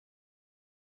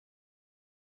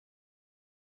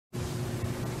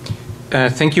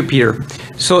Thank you, Peter.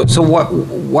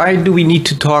 Why do we need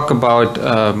to talk about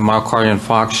myocardial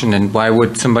infarction, and why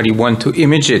would somebody want to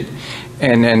image it?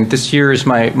 And this here is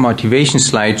my motivation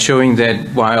slide showing that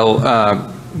while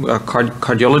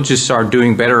cardiologists are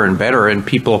doing better and better and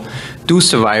people do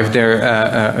survive their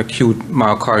acute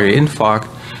myocardial infarct,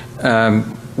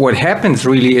 what happens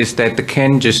really is that the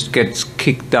can just gets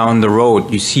kicked down the road.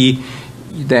 You see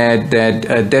that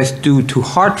death due to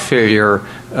heart failure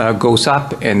goes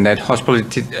up, and that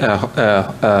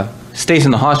stays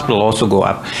in the hospital also go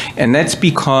up. And that's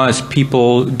because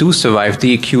people do survive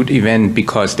the acute event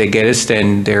because they get a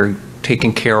stent, they're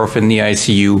taken care of in the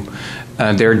ICU,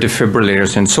 there are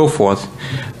defibrillators and so forth.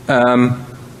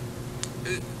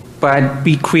 But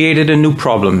we created a new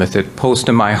problem with it.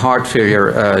 Post-MI heart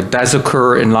failure does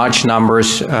occur in large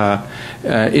numbers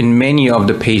in many of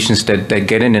the patients that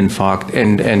get an infarct,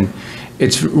 and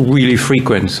it's really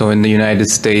frequent. So in the United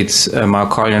States,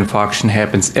 myocardial infarction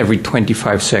happens every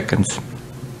 25 seconds.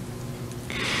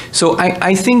 So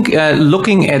I think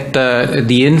looking at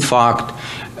the infarct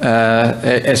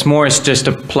as more as just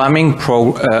a plumbing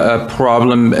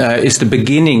problem is the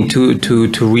beginning to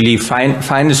really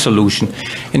find a solution.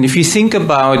 And if you think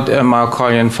about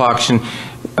myocardial infarction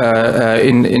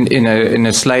in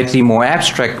a slightly more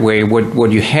abstract way,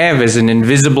 what you have is an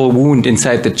invisible wound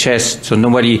inside the chest. So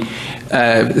nobody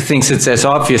thinks it's as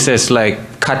obvious as like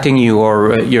cutting you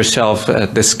or yourself,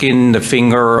 the skin, the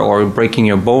finger, or breaking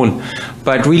your bone.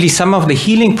 But really some of the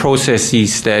healing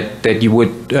processes that you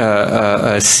would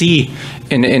see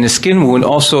in a skin wound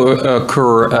also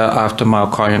occur after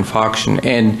myocardial infarction.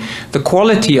 And the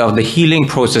quality of the healing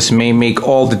process may make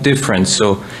all the difference.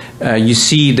 So you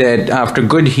see that after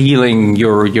good healing,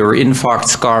 your infarct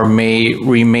scar may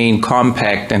remain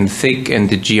compact and thick, and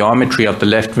the geometry of the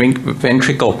left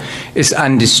ventricle is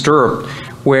undisturbed.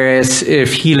 Whereas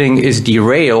if healing is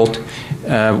derailed,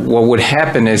 what would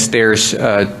happen is there's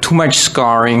too much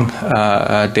scarring.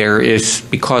 There is,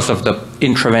 because of the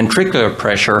intraventricular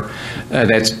pressure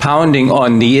that's pounding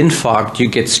on the infarct, you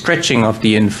get stretching of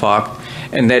the infarct,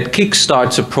 and that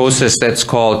kickstarts a process that's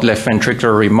called left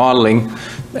ventricular remodeling,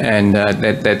 and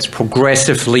that's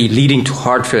progressively leading to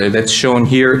heart failure. That's shown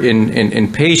here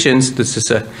in patients. This is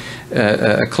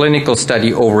a clinical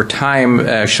study over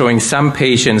time showing some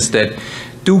patients that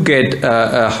do get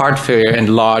heart failure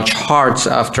and large hearts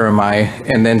after MI,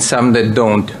 and then some that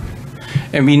don't.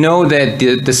 And we know that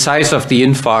the size of the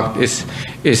infarct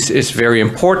is very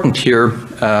important here,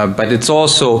 but it's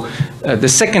also the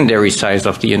secondary size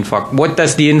of the infarct. What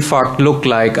does the infarct look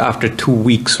like after 2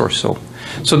 weeks or so?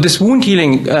 So this wound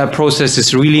healing process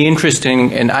is really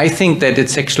interesting, and I think that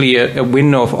it's actually a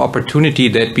window of opportunity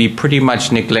that we pretty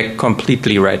much neglect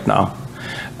completely right now.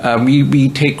 We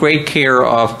take great care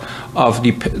of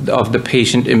the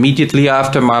patient immediately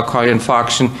after myocardial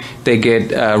infarction. They get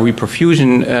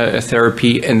reperfusion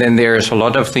therapy, and then there's a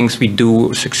lot of things we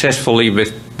do successfully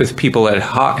with people that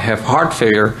have heart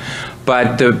failure.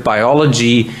 But the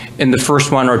biology in the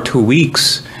first 1 or 2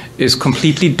 weeks is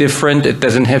completely different. It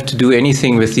doesn't have to do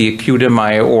anything with the acute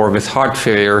MI or with heart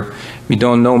failure. We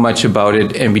don't know much about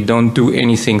it, and we don't do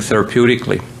anything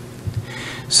therapeutically.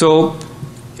 So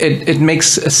it makes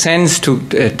sense to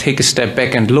take a step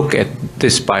back and look at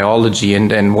this biology.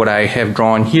 And what I have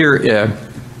drawn here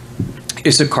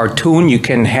is a cartoon. You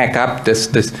can hack up this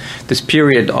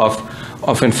period of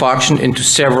infarction into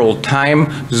several time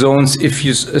zones, if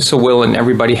you so will, and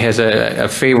everybody has a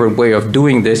favorite way of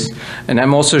doing this. And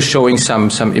I'm also showing some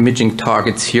imaging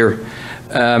targets here.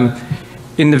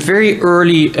 In the very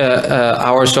early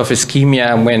hours of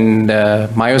ischemia, when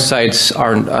myocytes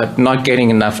are not getting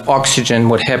enough oxygen,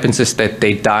 what happens is that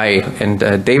they die. And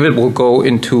David will go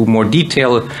into more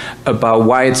detail about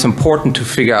why it's important to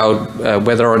figure out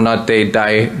whether or not they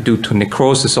die due to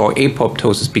necrosis or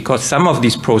apoptosis, because some of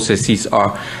these processes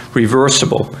are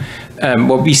reversible.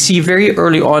 What we see very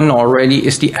early on already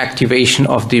is the activation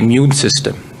of the immune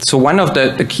system. So one of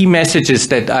the key messages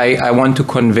that I want to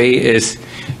convey is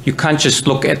you can't just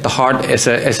look at the heart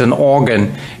as an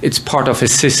organ. It's part of a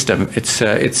system.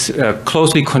 It's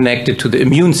closely connected to the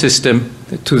immune system,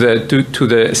 to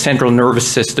the central nervous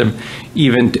system,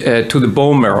 even to the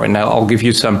bone marrow. And I'll give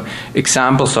you some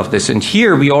examples of this. And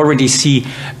here we already see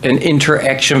an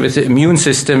interaction with the immune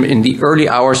system. In the early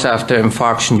hours after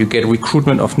infarction, you get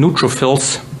recruitment of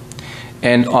neutrophils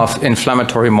and of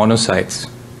inflammatory monocytes.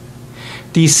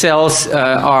 These cells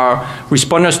are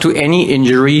responders to any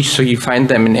injury, so you find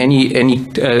them in any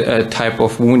type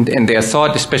of wound, and they are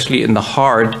thought, especially in the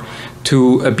heart,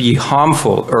 to be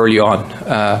harmful early on.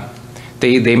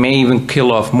 They may even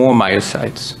kill off more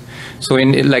myocytes. So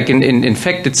in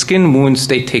infected skin wounds,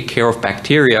 they take care of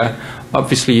bacteria.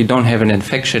 obviously you don't have an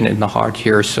infection in the heart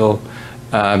here, so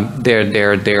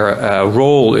their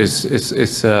role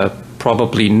is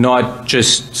probably not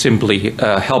just simply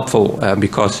helpful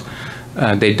because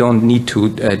they don't need to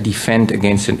defend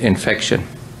against an infection.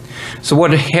 So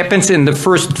what happens in the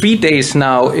first 3 days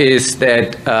now is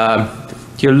that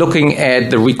you're looking at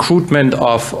the recruitment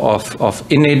of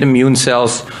innate immune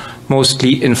cells,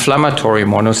 mostly inflammatory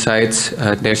monocytes.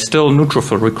 There's still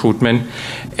neutrophil recruitment.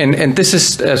 And this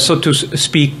is, so to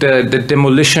speak, the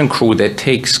demolition crew that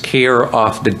takes care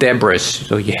of the debris.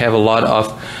 So you have a lot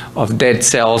of dead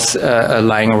cells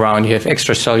lying around. You have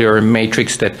extracellular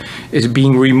matrix that is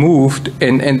being removed.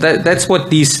 And that's what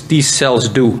these cells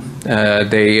do.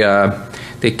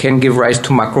 They can give rise to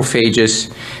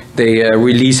macrophages. They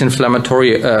release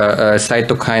inflammatory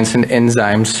cytokines and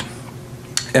enzymes.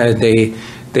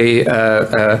 They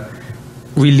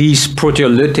release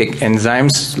proteolytic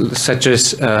enzymes such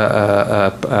as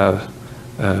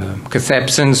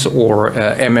cathepsins or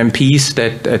MMPs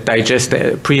that digest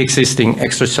the pre-existing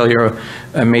extracellular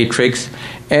matrix,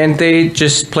 and they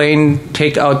just plain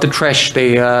take out the trash.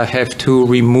 They have to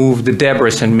remove the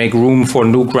debris and make room for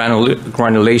new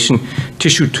granulation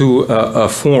tissue to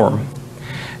form.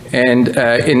 And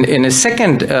in a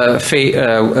second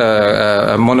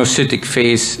monocytic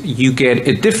phase, you get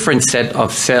a different set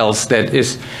of cells that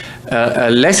is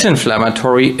less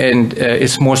inflammatory and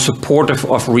is more supportive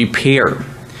of repair.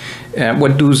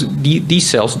 What do these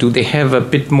cells do? They have a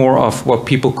bit more of what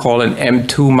people call an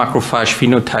M2 macrophage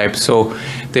phenotype. So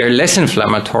they're less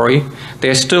inflammatory.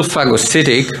 They're still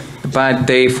phagocytic, but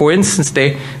they, for instance,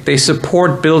 they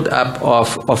support buildup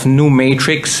of new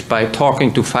matrix by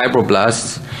talking to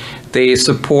fibroblasts. They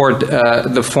support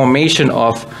the formation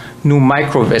of new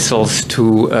microvessels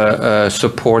to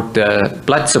support the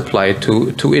blood supply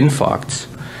to infarcts.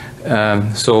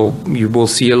 So you will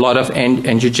see a lot of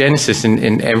angiogenesis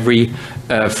in every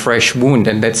fresh wound,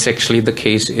 and that's actually the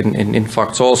case in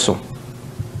infarcts also.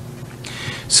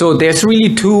 So there's really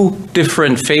two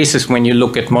different phases when you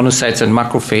look at monocytes and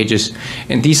macrophages,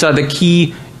 and these are the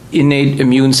key innate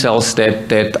immune cells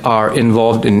that are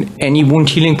involved in any wound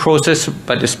healing process,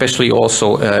 but especially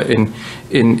also in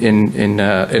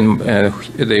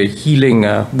the healing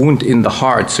wound in the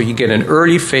heart. So you get an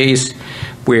early phase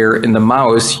where in the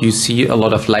mouse you see a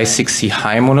lot of Ly6C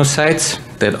high monocytes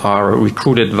that are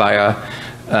recruited via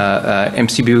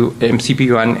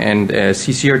MCP1 and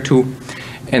CCR2.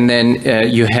 And then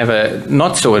you have a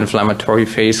not so inflammatory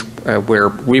phase where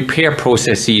repair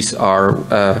processes are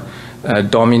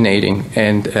dominating.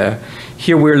 And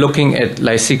here we're looking at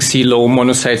Ly6C low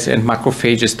monocytes and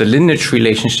macrophages. The lineage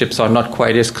relationships are not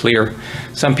quite as clear.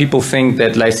 Some people think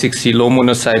that Ly6C low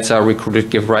monocytes are recruited,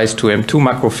 give rise to M2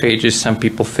 macrophages. Some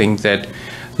people think that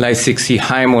Ly6C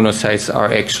high monocytes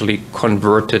are actually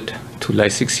converted to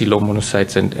Ly6C low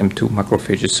monocytes and M2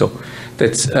 macrophages. So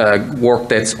that's work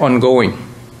that's ongoing.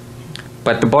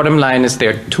 But the bottom line is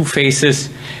there are two phases,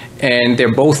 and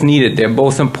they're both needed. They're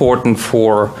both important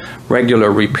for regular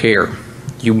repair.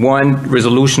 You want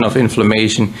resolution of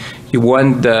inflammation. You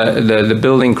want the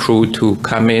building crew to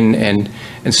come in and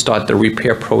start the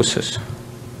repair process.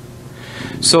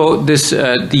 So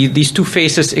these two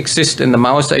phases exist in the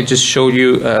mouse. I just showed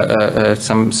you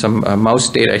some mouse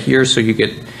data here. So you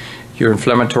get your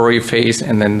inflammatory phase,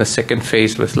 and then the second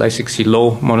phase with Ly6C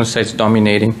low monocytes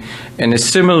dominating. And a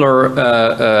similar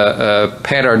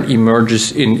pattern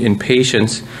emerges in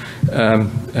patients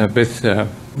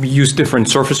we use different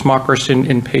surface markers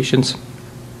in patients.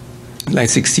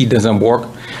 Ly6C doesn't work,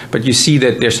 but you see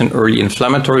that there's an early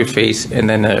inflammatory phase and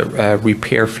then a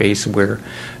repair phase where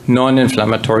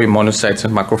non-inflammatory monocytes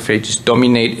and macrophages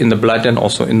dominate in the blood and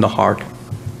also in the heart.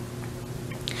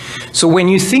 So when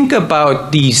you think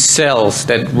about these cells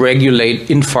that regulate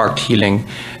infarct healing,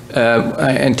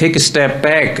 and take a step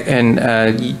back, and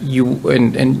you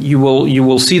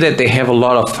will see that they have a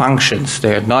lot of functions.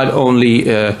 They're not only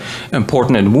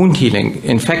important in wound healing.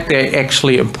 In fact, they're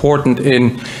actually important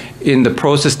in the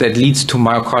process that leads to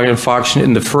myocardial infarction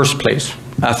in the first place,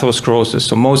 atherosclerosis.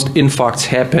 So most infarcts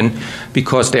happen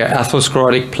because there are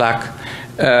atherosclerotic plaque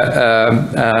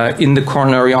in the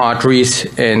coronary arteries,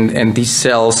 and these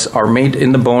cells are made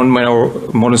in the bone.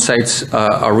 Monocytes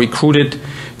are recruited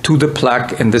to the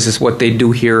plaque, and this is what they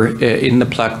do here in the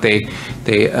plaque. They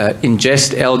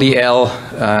ingest LDL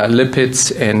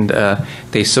lipids, and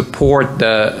they support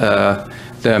the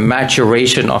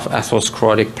maturation of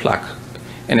atherosclerotic plaque.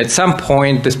 And at some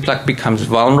point, this plaque becomes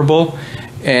vulnerable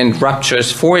and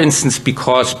ruptures, for instance,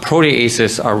 because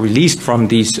proteases are released from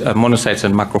these monocytes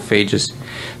and macrophages.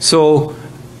 So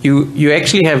you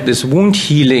actually have this wound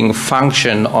healing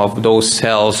function of those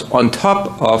cells on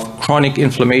top of chronic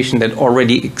inflammation that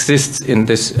already exists in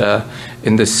this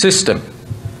system.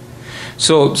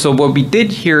 So what we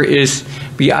did here is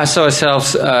we asked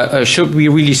ourselves, should we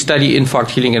really study infarct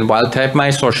healing in wild-type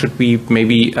mice, or should we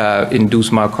maybe induce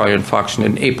myocardial infarction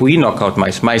in ApoE knockout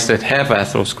mice that have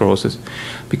atherosclerosis?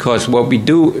 Because what we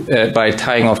do by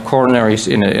tying off coronaries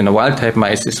in a wild-type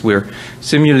mice is we're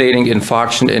simulating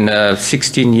infarction in a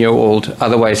 16-year-old,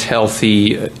 otherwise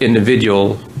healthy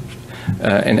individual,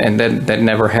 and that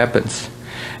never happens.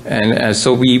 And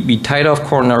so we tied off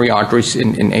coronary arteries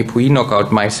in ApoE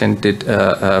knockout mice and did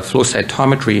flow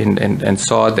cytometry and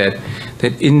saw that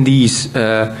in these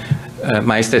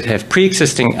mice that have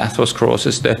pre-existing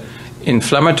atherosclerosis, the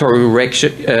inflammatory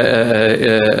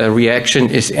reaction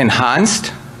is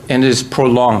enhanced and is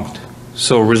prolonged.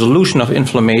 So resolution of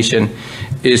inflammation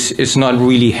is not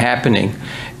really happening.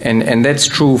 And that's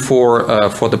true for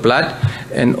the blood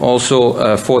and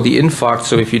also for the infarct.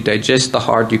 So if you digest the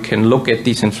heart, you can look at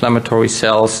these inflammatory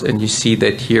cells, and you see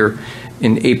that here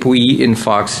in ApoE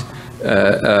infarcts,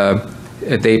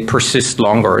 they persist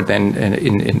longer than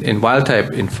in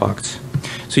wild-type infarcts.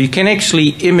 So you can actually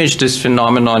image this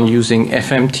phenomenon using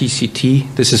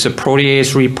FMTCT. This is a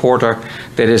protease reporter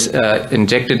that is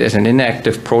injected as an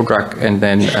inactive prodrug and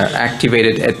then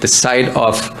activated at the site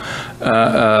of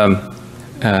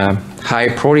high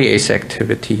protease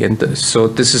activity. And so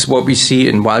this is what we see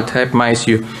in wild-type mice.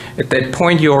 At that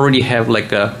point, you already have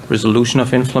like a resolution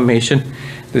of inflammation.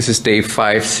 This is day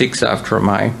 5, 6 after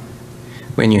MI,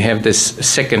 when you have this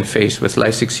second phase with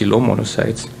Ly6E low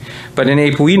monocytes. But in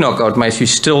ApoE knockout mice, you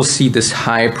still see this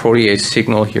high protease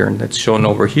signal here, and that's shown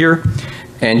over here.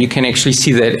 And you can actually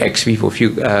see that ex vivo. If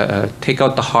you take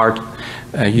out the heart,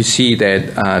 you see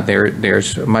that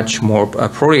there's much more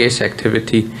protease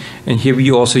activity. And here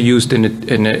we also used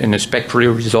in a spectrally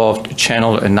resolved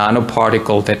channel a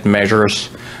nanoparticle that measures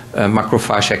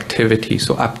macrophage activity,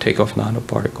 so uptake of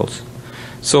nanoparticles.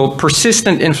 So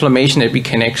persistent inflammation that we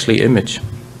can actually image.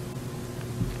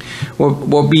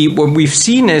 What we've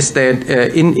seen is that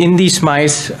in these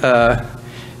mice,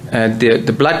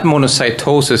 the blood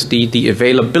monocytosis, the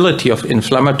availability of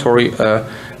inflammatory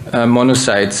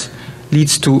monocytes,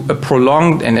 leads to a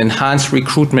prolonged and enhanced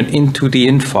recruitment into the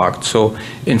infarct. So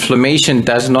inflammation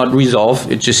does not resolve,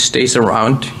 it just stays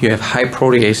around. You have high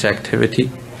protease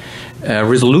activity.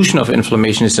 Resolution of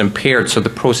inflammation is impaired, so the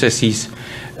processes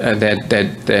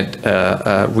that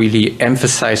really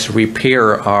emphasize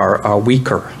repair are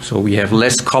weaker. So we have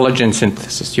less collagen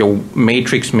synthesis, your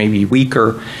matrix may be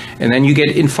weaker, and then you get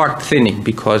infarct thinning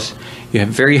because you have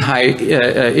very high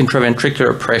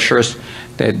intraventricular pressures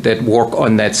that work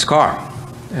on that scar.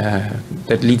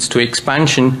 That leads to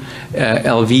expansion,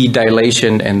 LV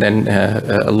dilation, and then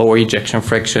a lower ejection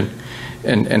fraction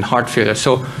and heart failure.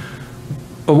 So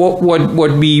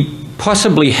what we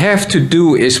possibly have to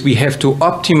do is we have to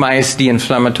optimize the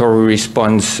inflammatory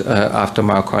response after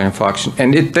myocardial infarction.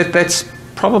 And that's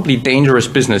probably dangerous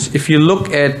business. If you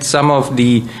look at some of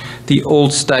the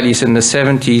old studies in the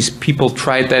 70s, people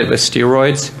tried that with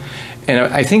steroids.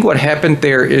 And I think what happened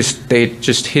there is they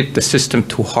just hit the system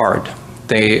too hard.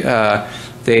 They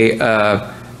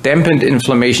dampened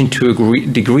inflammation to a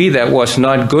degree that was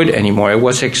not good anymore. It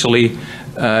was actually,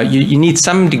 you need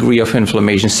some degree of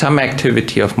inflammation, some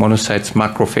activity of monocytes,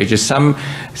 macrophages.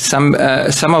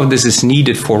 Some of this is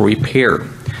needed for repair.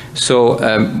 So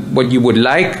what you would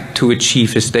like to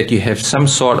achieve is that you have some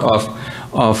sort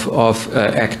of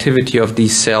activity of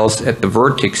these cells at the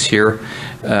vertex here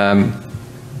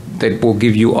that will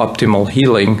give you optimal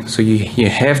healing. So you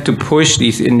have to push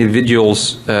these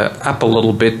individuals up a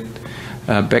little bit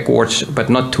backwards, but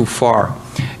not too far.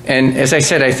 And as I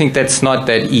said, I think that's not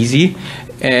that easy.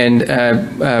 And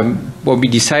what we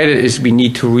decided is we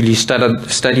need to really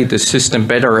study the system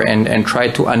better and try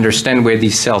to understand where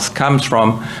these cells come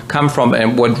from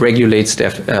and what regulates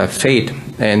their fate.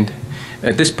 And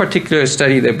this particular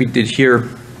study that we did here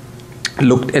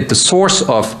looked at the source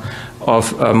of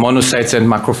monocytes and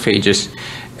macrophages.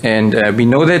 And we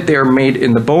know that they're made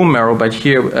in the bone marrow, but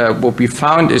here what we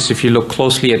found is if you look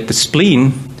closely at the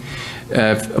spleen,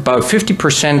 about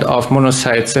 50% of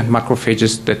monocytes and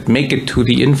macrophages that make it to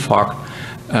the infarct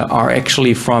are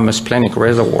actually from a splenic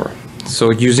reservoir.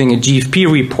 So using a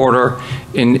GFP reporter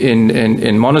in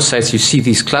monocytes, you see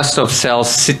these cluster of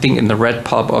cells sitting in the red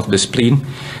pulp of the spleen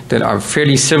that are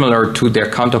fairly similar to their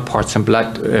counterparts in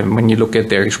blood when you look at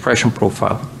their expression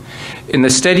profile. In the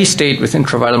steady state with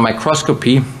intravital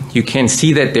microscopy, you can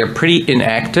see that they're pretty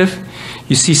inactive.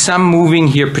 You see some moving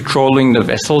here patrolling the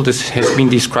vessel. This has been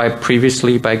described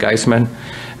previously by Geisman.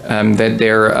 that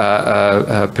they're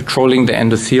patrolling the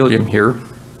endothelium here.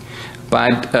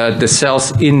 But the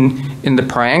cells in the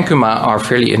parenchyma are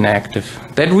fairly inactive.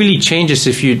 That really changes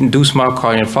if you induce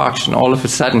myocardial infarction. All of a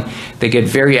sudden, they get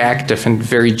very active and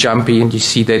very jumpy, and you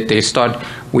see that they start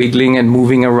wiggling and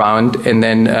moving around. And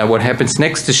then what happens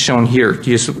next is shown here.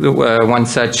 Here's one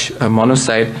such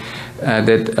monocyte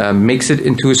that makes it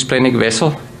into a splenic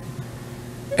vessel,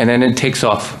 and then it takes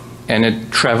off, and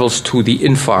it travels to the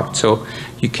infarct. So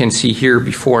you can see here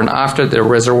before and after the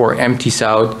reservoir empties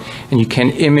out, and you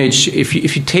can image, if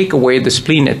you take away the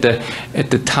spleen at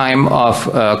the time of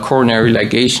coronary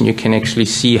ligation, you can actually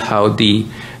see how the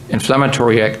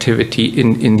inflammatory activity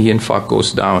in the infarct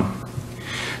goes down.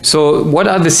 So what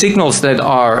are the signals that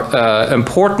are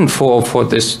important for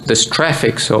this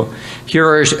traffic? So here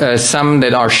are some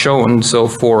that are shown. So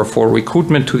for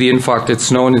recruitment to the infarct, it's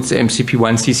known it's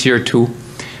MCP1 CCR2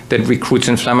 that recruits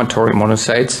inflammatory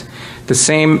monocytes. The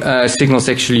same signals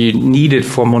actually needed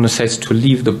for monocytes to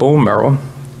leave the bone marrow.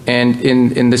 And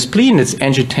in the spleen, it's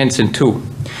angiotensin II.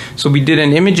 So we did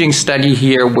an imaging study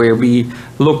here where we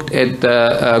looked at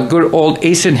the good old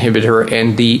ACE inhibitor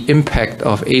and the impact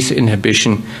of ACE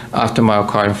inhibition after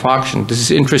myocardial infarction. This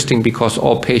is interesting because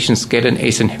all patients get an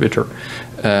ACE inhibitor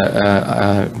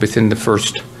within the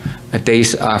first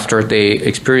days after they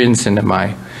experience an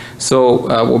MI. So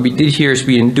what we did here is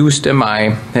we induced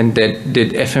MI and that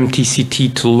did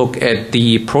FMT-CT to look at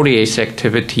the protease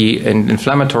activity and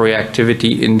inflammatory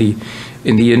activity in the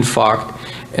infarct.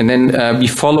 And then we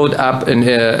followed up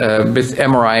with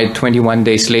MRI 21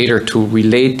 days later to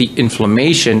relate the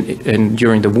inflammation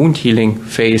during the wound healing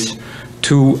phase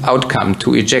to outcome,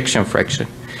 to ejection fraction.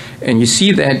 And you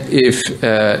see that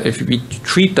if we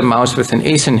treat the mouse with an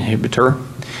ACE inhibitor,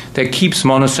 that keeps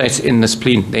monocytes in the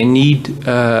spleen. They need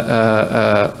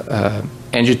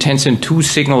angiotensin II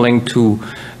signaling to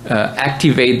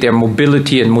activate their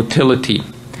mobility and motility.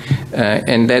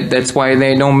 And that's why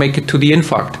they don't make it to the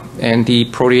infarct, and the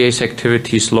protease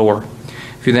activity is lower.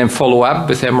 If you then follow up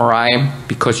with MRI,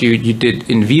 because you did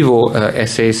in vivo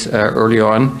assays early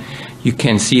on, you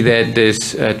can see that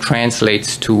this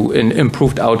translates to an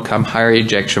improved outcome, higher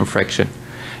ejection fraction,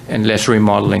 and less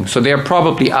remodeling. So there are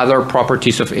probably other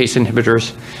properties of ACE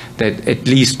inhibitors that at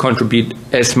least contribute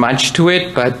as much to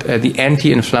it, but the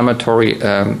anti-inflammatory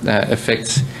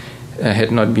effects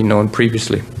had not been known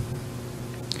previously.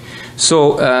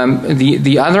 So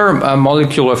the other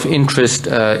molecule of interest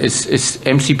is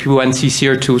MCP1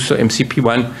 CCR2. So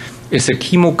MCP1 is a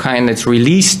chemokine that's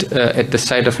released at the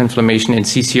site of inflammation, and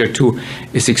CCR2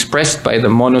 is expressed by the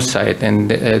monocyte,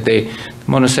 and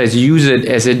monocytes use it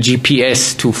as a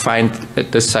GPS to find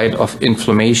the site of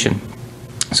inflammation.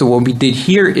 So what we did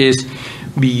here is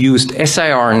we used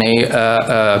siRNA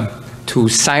to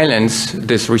silence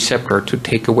this receptor, to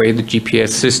take away the GPS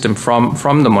system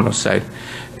from the monocyte.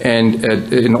 And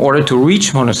in order to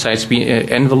reach monocytes, we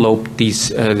enveloped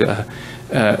these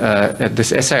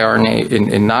this siRNA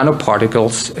in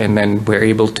nanoparticles, and then we're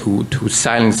able to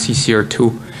silence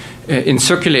CCR2 in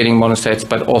circulating monocytes,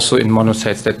 but also in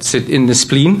monocytes that sit in the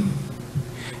spleen.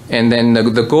 And then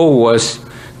the goal was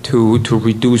to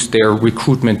reduce their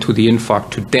recruitment to the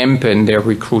infarct, to dampen their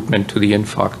recruitment to the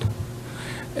infarct.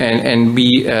 And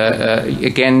we,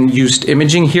 again, used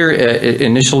imaging here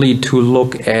initially to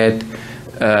look at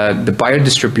the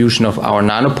biodistribution of our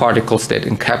nanoparticles that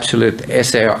encapsulate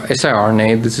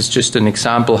siRNA. This is just an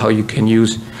example how you can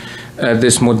use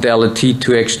this modality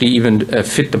to actually even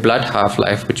fit the blood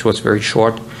half-life, which was very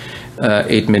short,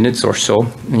 8 minutes or so.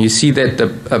 And you see that the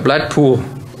blood pool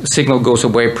signal goes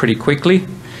away pretty quickly.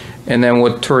 And then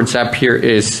what turns up here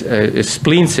is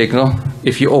spleen signal.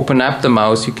 If you open up the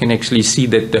mouse, you can actually see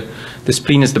that the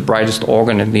spleen is the brightest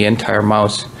organ in the entire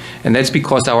mouse. And that's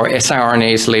because our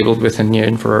siRNA is labeled with a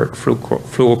near-infrared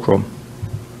fluorochrome.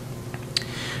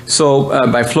 So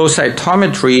by flow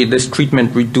cytometry, this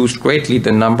treatment reduced greatly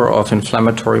the number of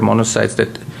inflammatory monocytes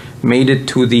that made it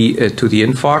to the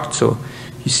infarct. So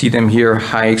you see them here,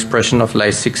 high expression of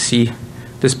Ly6C.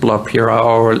 This blob here are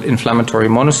our inflammatory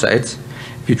monocytes.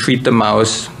 If you treat the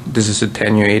mouse, this is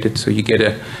attenuated, so you get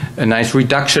a nice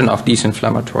reduction of these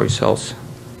inflammatory cells.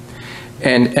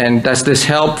 And does this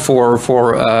help for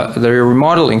the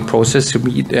remodeling process?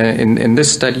 In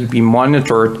this study, we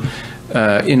monitored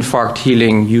infarct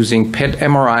healing using PET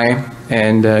MRI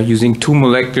and using 2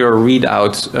 molecular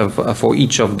readouts for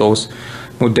each of those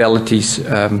modalities.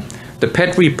 The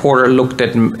PET reporter looked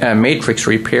at matrix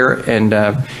repair, and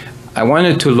I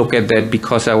wanted to look at that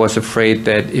because I was afraid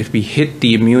that if we hit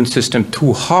the immune system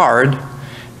too hard,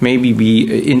 maybe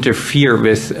we interfere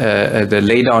with the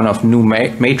laydown of new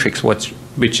matrix,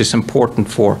 which is important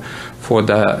for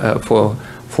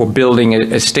for building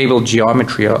a stable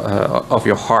geometry of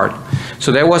your heart.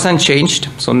 So that was unchanged,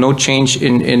 so no change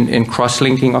in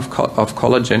cross-linking of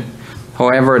collagen.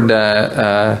 However,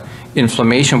 the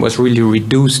inflammation was really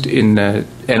reduced in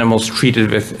animals treated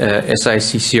with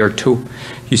SICCR2.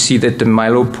 You see that the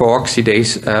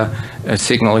myeloperoxidase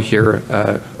signal here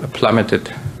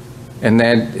plummeted, and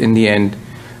that in the end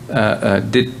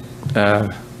did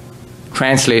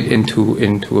translate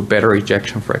into a better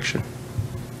ejection fraction.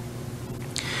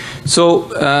 So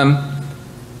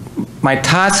my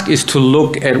task is to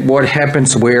look at what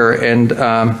happens where, and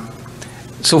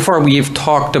so far we've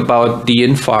talked about the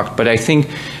infarct, but I think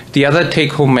the other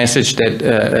take-home message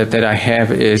that I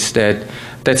have is that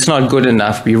that's not good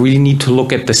enough. We really need to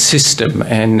look at the system,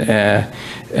 and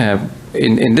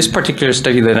in this particular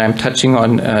study that I'm touching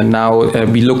on now,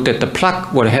 we looked at the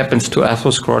plaque, what happens to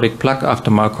atherosclerotic plaque after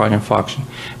myocardial infarction.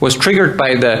 It was triggered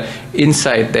by the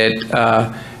insight that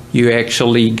you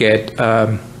actually get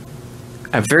a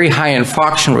very high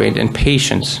infarction rate in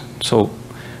patients. So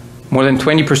more than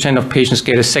 20% of patients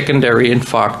get a secondary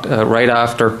infarct right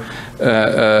after,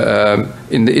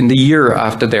 in the year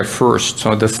after their first.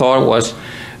 So the thought was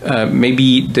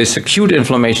maybe this acute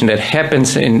inflammation that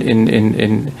happens in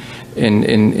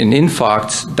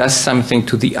infarcts does something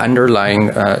to the underlying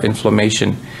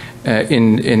inflammation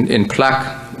in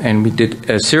plaque. And we did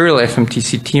a serial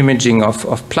FMT-CT imaging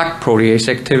of plaque protease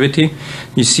activity.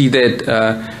 You see that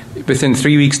within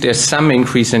 3 weeks there's some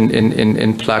increase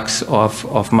in plaques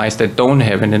of mice that don't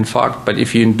have an infarct. But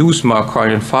if you induce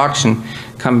myocardial infarction,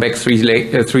 come back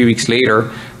 3 weeks later,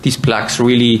 these plaques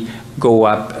really go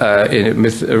up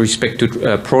with respect to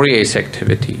protease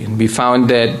activity. And we found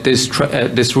that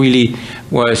this really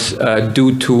was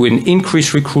due to an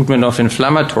increased recruitment of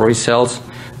inflammatory cells,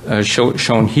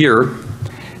 shown here.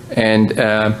 And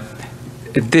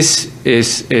this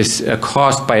is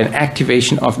caused by an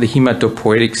activation of the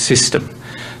hematopoietic system.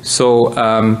 So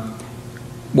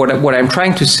what I'm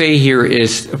trying to say here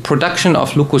is production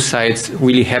of leukocytes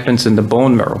really happens in the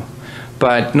bone marrow.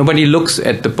 But nobody looks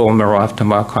at the bone marrow after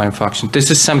myocardial infarction.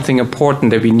 This is something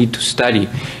important that we need to study.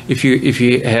 If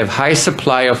you have high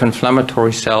supply of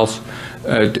inflammatory cells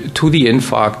to the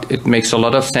infarct, it makes a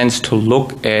lot of sense to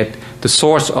look at the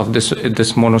source of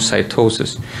this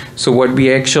monocytosis. So what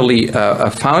we actually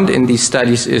found in these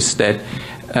studies is that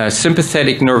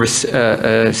sympathetic nervous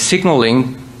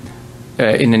signaling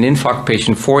in an infarct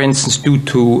patient, for instance, due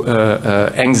to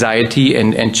anxiety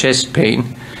and chest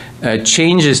pain,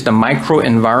 changes the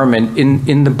microenvironment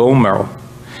in the bone marrow.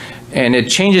 And it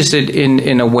changes it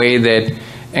in a way that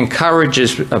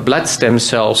encourages blood stem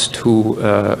cells to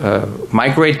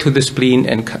migrate to the spleen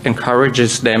and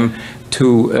encourages them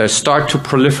to start to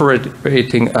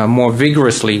proliferating more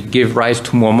vigorously, give rise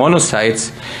to more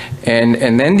monocytes.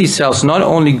 And then these cells not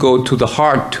only go to the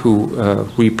heart to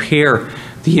repair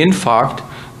the infarct,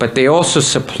 but they also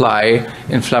supply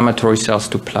inflammatory cells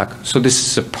to plaque. So this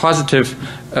is a positive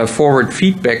forward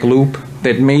feedback loop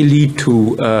that may lead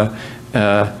to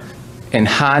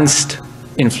enhanced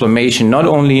inflammation, not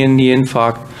only in the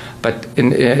infarct, but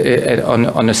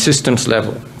on a systems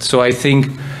level. So I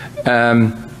think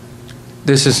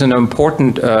this is an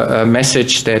important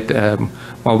message that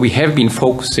while we have been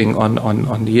focusing on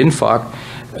the infarct,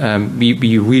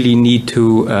 we really need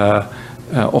to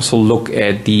also look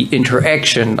at the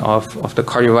interaction of the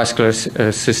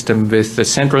cardiovascular system with the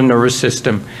central nervous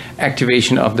system,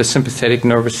 activation of the sympathetic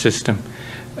nervous system,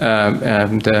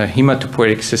 the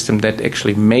hematopoietic system that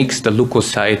actually makes the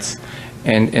leukocytes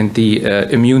and the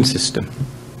immune system.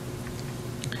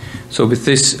 So with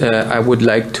this, I would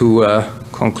like to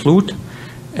conclude.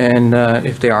 And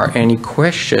if there are any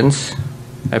questions,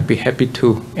 I'd be happy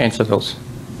to answer those.